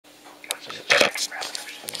Not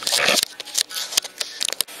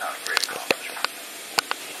a great accomplishment.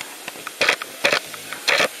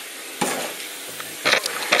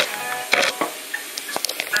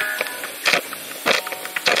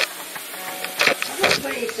 I'm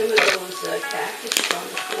putting some of those cactus on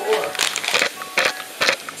the floor.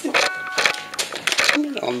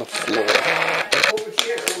 On the floor. Over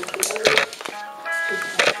here, over there.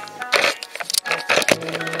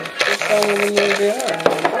 Just tell them where they are.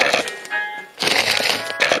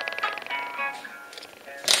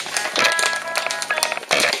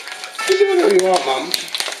 You do whatever you want, Mom.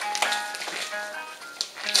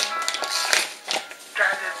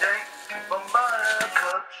 Tried to drink from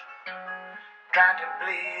buttercups. Tried to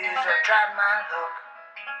please, I tried my luck.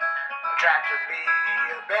 I tried to be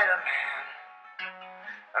a better man.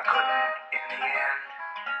 I couldn't in the end.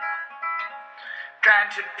 Tried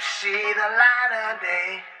to see the light of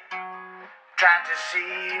day. Tried to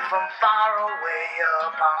see from far away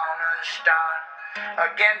upon a star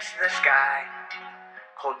against the sky.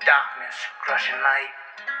 Cold darkness, crushing light.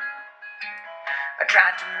 I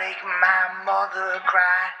tried to make my mother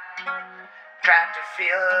cry. Tried to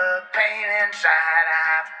feel the pain inside.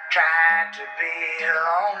 I've tried to be a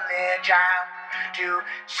only child. 2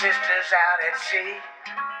 sisters out at sea.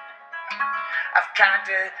 I've tried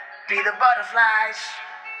to be the butterflies,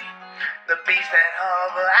 the bees that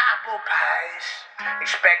hover apple pies,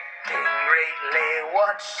 expecting greatly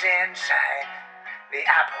what's inside the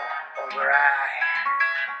apple over eye.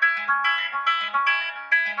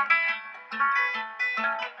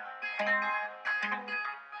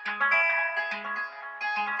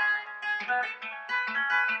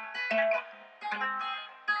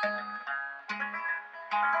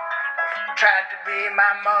 Tried to be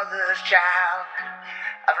my mother's child.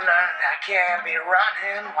 I've learned I can't be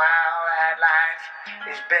running wild, that life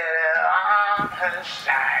is better on her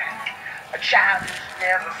side. A child is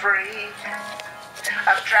never free.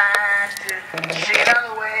 I've tried to see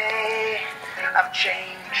another way. I've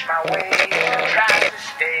changed my ways and tried to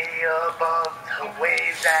stay above the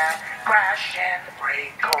waves that crash and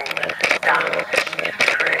break, cold darkness and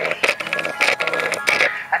gray.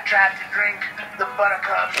 I tried to drink the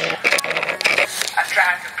buttercups. I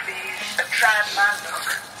tried to please, I tried my luck.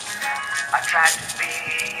 I tried to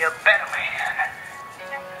be a better man.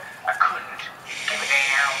 I couldn't give a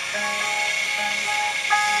damn.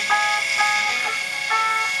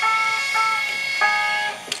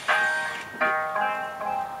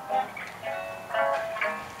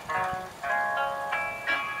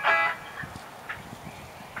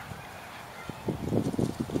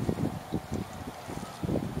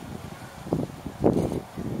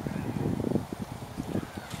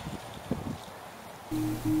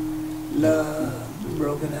 Love,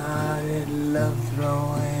 broken-hearted love,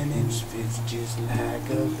 throwing its fists just like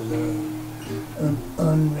a glove. An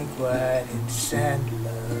unrequited sad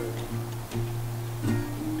love.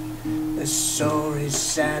 A sorry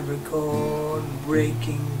sad record,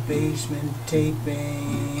 breaking basement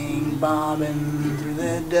taping, bobbing through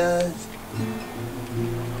the dust.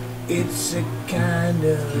 It's a kind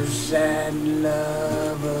of sad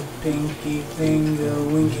love, a pinky finger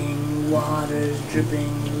winking, waters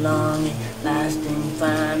dripping, longing, lasting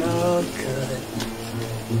final cut.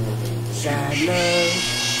 Sad love,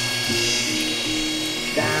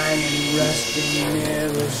 dying and rusting,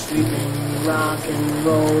 never sleeping, rock and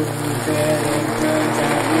roll, bedding, turns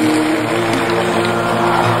out really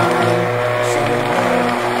sad love.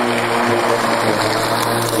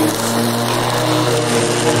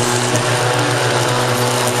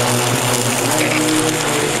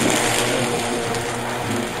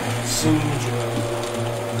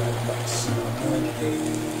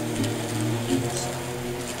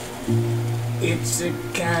 It's It's a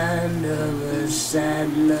kind of a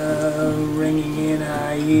sad love ringing in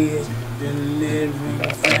our ears,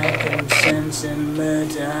 delivering frankincense and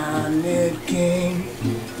myrrh on it king.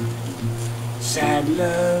 Sad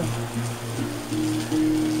love.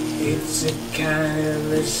 It's a kind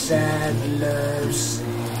of a sad love,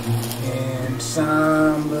 singing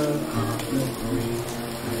somber on the breeze,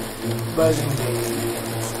 buzzing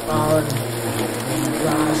bees, pollinating,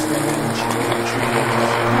 blossoming trees.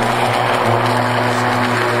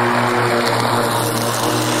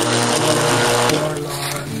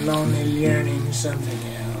 Forlorn, lonely, yearning something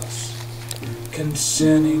else,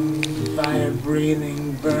 concerning,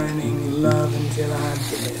 fire-breathing, burning love until our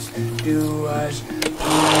death do us.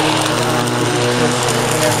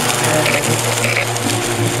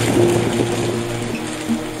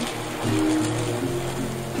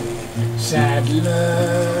 Sad love,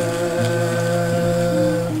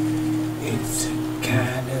 it's a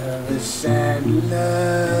kind of a sad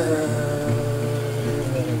love.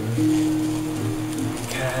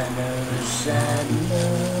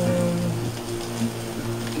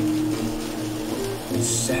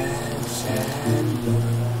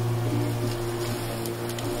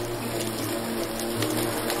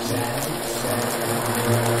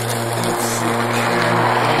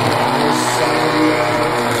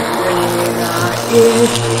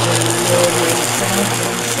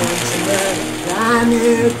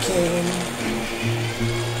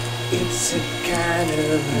 It's a kind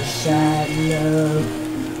of a sad love,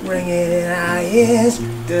 ringing in our ears,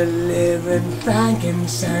 delivering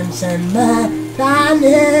frankincense and myrrh, thy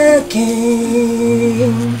new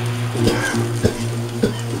king.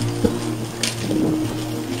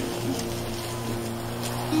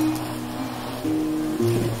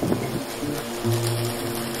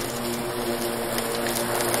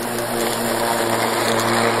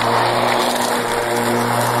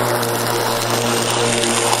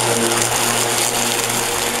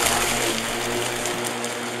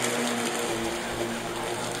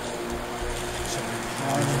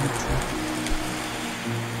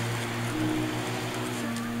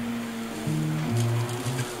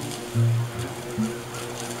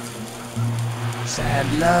 Sad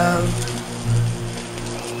love,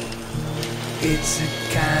 it's a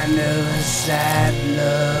kind of a sad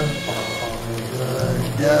love. All the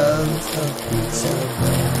doves of pizza,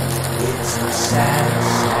 it's a sad,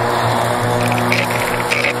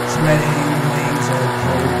 spreading wings of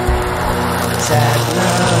hope. Sad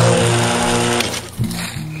love,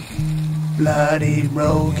 bloody,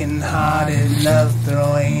 broken-hearted love,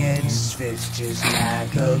 throwing its fists just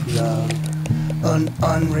like a glove.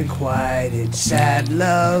 Unrequited sad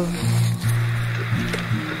love.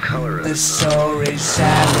 The sorry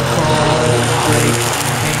sad cold breaking,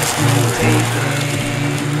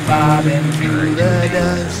 taking, bobbing through the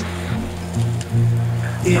dust.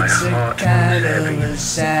 It's a kind of a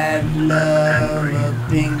sad love, a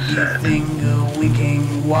pinky finger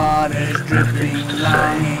winking, waters dripping,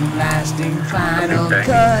 longing, lasting, final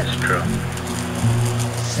cut.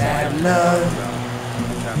 Sad love,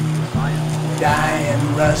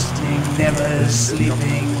 dying, rusting, never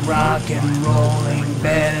sleeping, rock and rolling,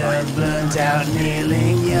 better, burnt out,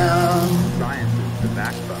 kneeling young.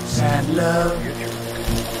 Sad love,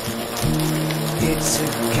 it's a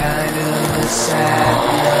kind of a sad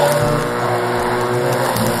love.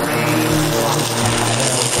 The rain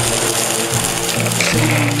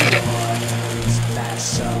was last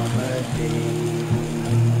summer days.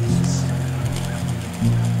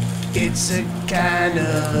 It's a kind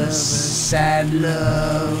of a sad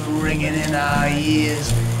love, ringing in our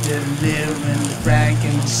ears, delivering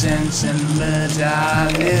frankincense and myrrh to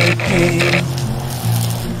our new king.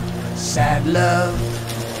 Sad love,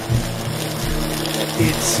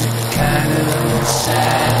 it's a kind of a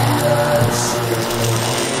sad love.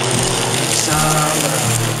 Summer,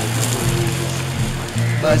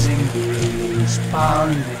 buzzing bees,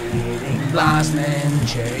 pollinating, blossoming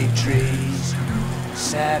cherry trees.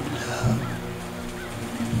 Sad love,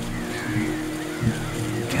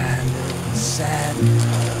 kind of sad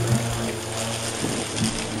love,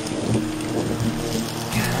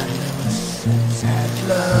 kind of sad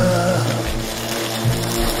love.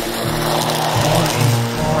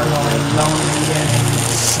 Forlorn, lonely, and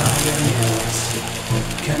something else.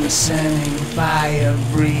 Concerning fire,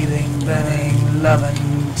 breathing, burning,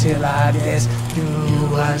 loving till our death do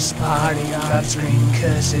us party, uttering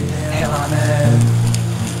curses, hell on earth.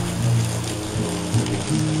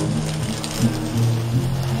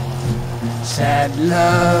 Sad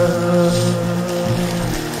love,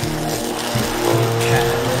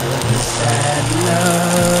 kind of sad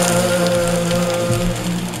love,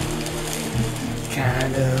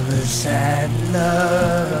 kind of a sad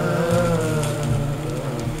love,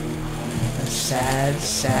 a sad,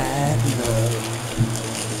 sad love,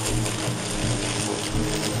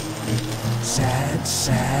 sad,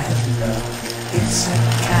 sad love. It's a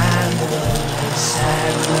kind of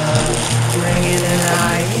sad love, ringing in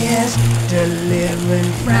our ears,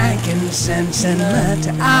 delivering frankincense and myrrh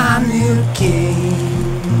to our new king.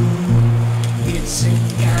 It's a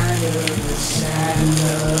kind of sad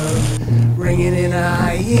love, ringing in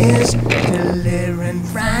our ears, delivering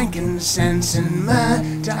frankincense and myrrh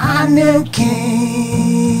to our new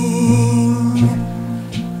king.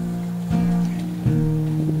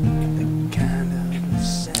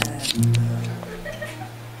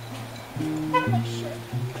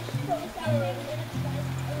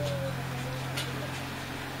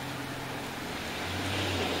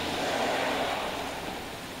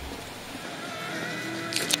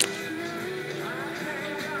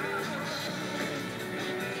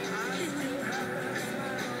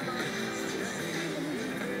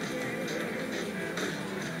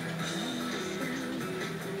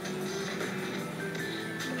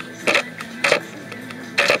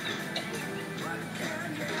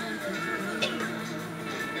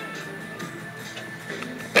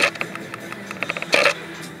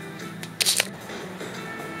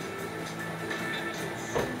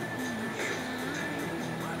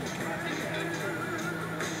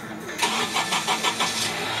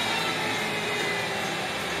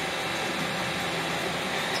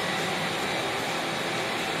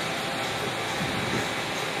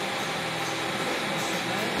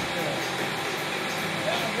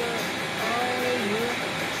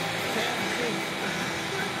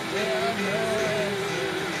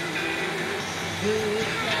 Good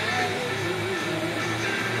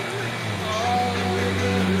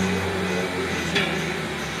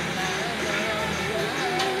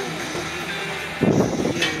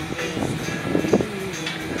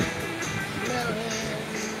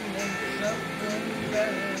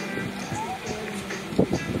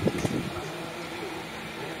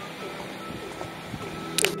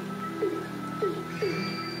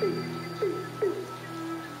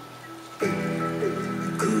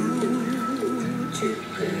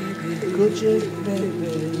chick, baby,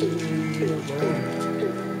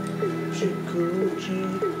 cool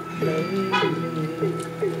chick, baby,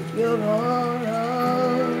 you're all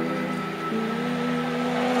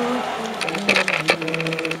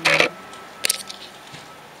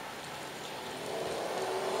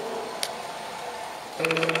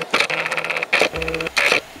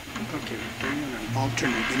Okay, bring in an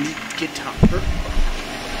alternating guitar.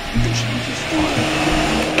 And she just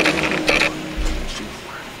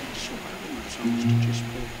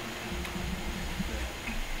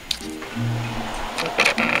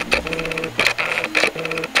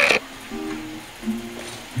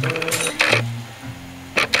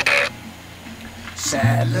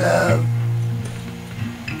sad love.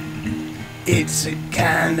 It's a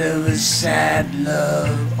kind of a sad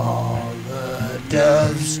love. All the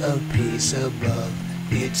doves of peace above.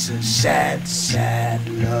 It's a sad, sad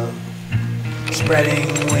love. Spreading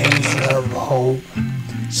wings of hope.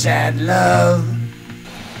 Sad love.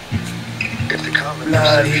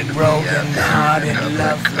 Bloody, broken hearted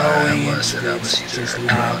love flowing in spits just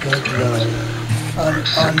like a glove.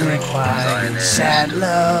 Unrequited sad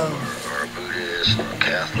love.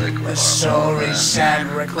 A sorry sad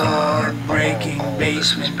record breaking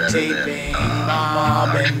basement taping,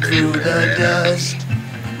 mobbing through the dust.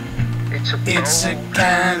 It's a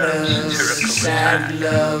kind of sad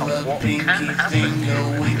love, a pinky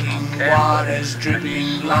finger winking, waters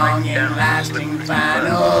dripping, longing, lasting,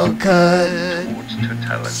 final cut.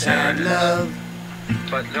 Sad love.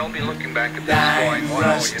 But they'll be looking back at this Dying, going,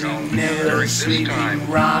 rusting, never sleeping,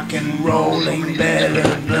 rock and rolling, better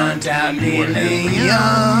burnt out, nearly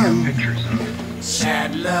young.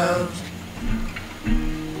 Sad love.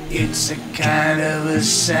 It's a kind of a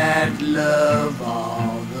sad love.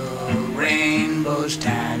 All the rainbows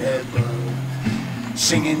tied above,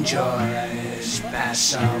 singing joyous past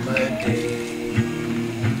summer days.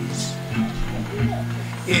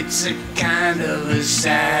 It's a kind of a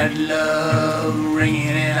sad love, ringing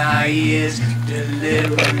in our ears,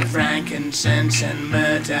 delivering frankincense and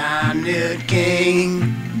myrrh to our new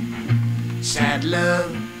king. Sad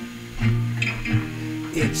love.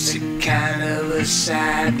 It's a kind of a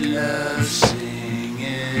sad love,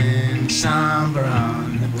 singing somber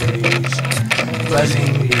on the breeze,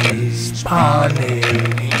 buzzing bees,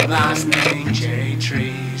 pollinating, blossoming cherry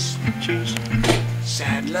trees.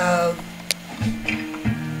 Sad love.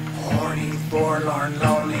 Horny, forlorn,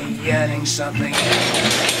 lonely, yearning something.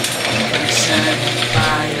 Consent,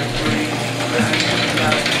 fire, breathing, burning,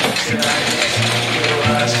 loving, touch, to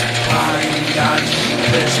us, flying, dodging,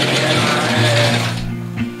 lizard in our head.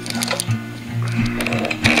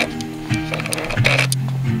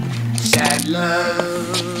 Sad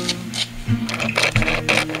love.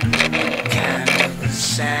 Kind of a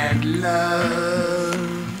sad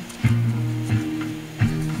love.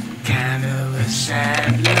 Kind of a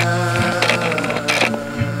sad love,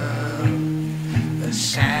 a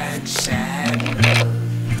sad, sad love,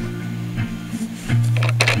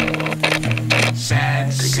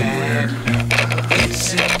 sad, sad love.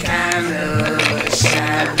 It's a kind of a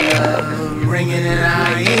sad love, ringing in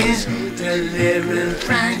our ears, delivering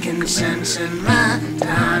frankincense and myrrh to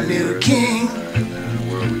our new king.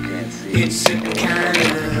 It's a kind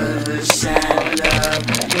of a sad love,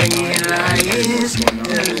 ringing in our ears,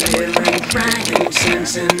 delivering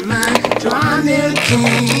frankincense and myrrh to our new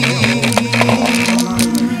king.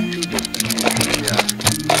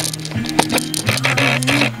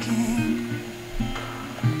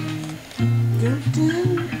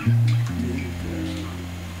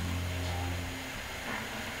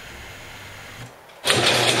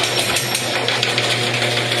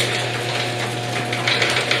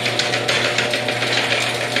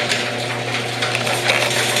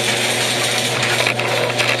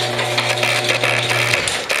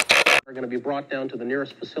 Are going to be brought down to the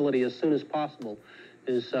nearest facility as soon as possible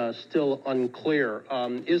is still unclear.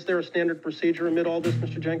 Is there a standard procedure amid all this,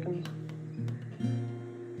 Mr. Jenkins?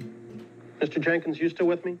 Mr. Jenkins, you still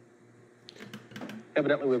with me?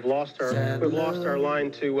 Evidently, we've lost our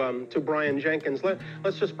line to Brian Jenkins.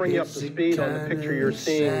 Let's just bring you up to speed on the picture you're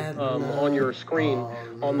seeing on your screen.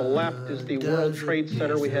 On the left is the World Trade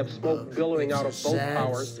Center. We have smoke billowing out of both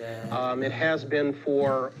towers. It has been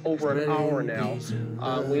for over an hour now.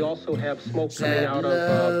 We also have smoke coming out of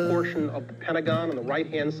a portion of the Pentagon on the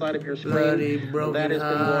right-hand side of your screen. That has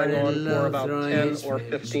been going on for about 10 or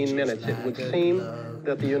 15 minutes. It would seem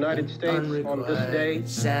that the United States on this day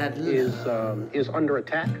is under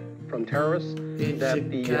attack from terrorists, that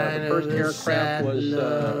the first aircraft was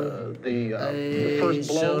the first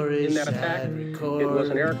blow in that attack. It was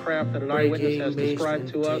an aircraft that an eyewitness has described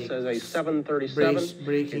to us as a 737.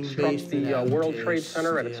 It struck the World Trade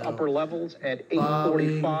Center at its upper levels at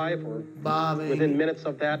 8:45, or within minutes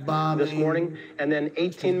of that this morning. And then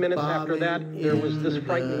 18 minutes after that, there was this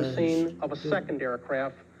frightening scene of a second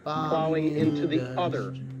aircraft plowing into the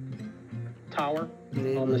other tower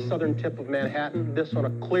on the southern tip of Manhattan. This on a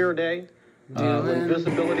clear day when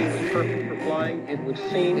visibility was perfect for flying. It would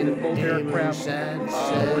seem that both aircraft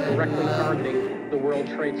were directly targeting the World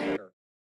Trade Center.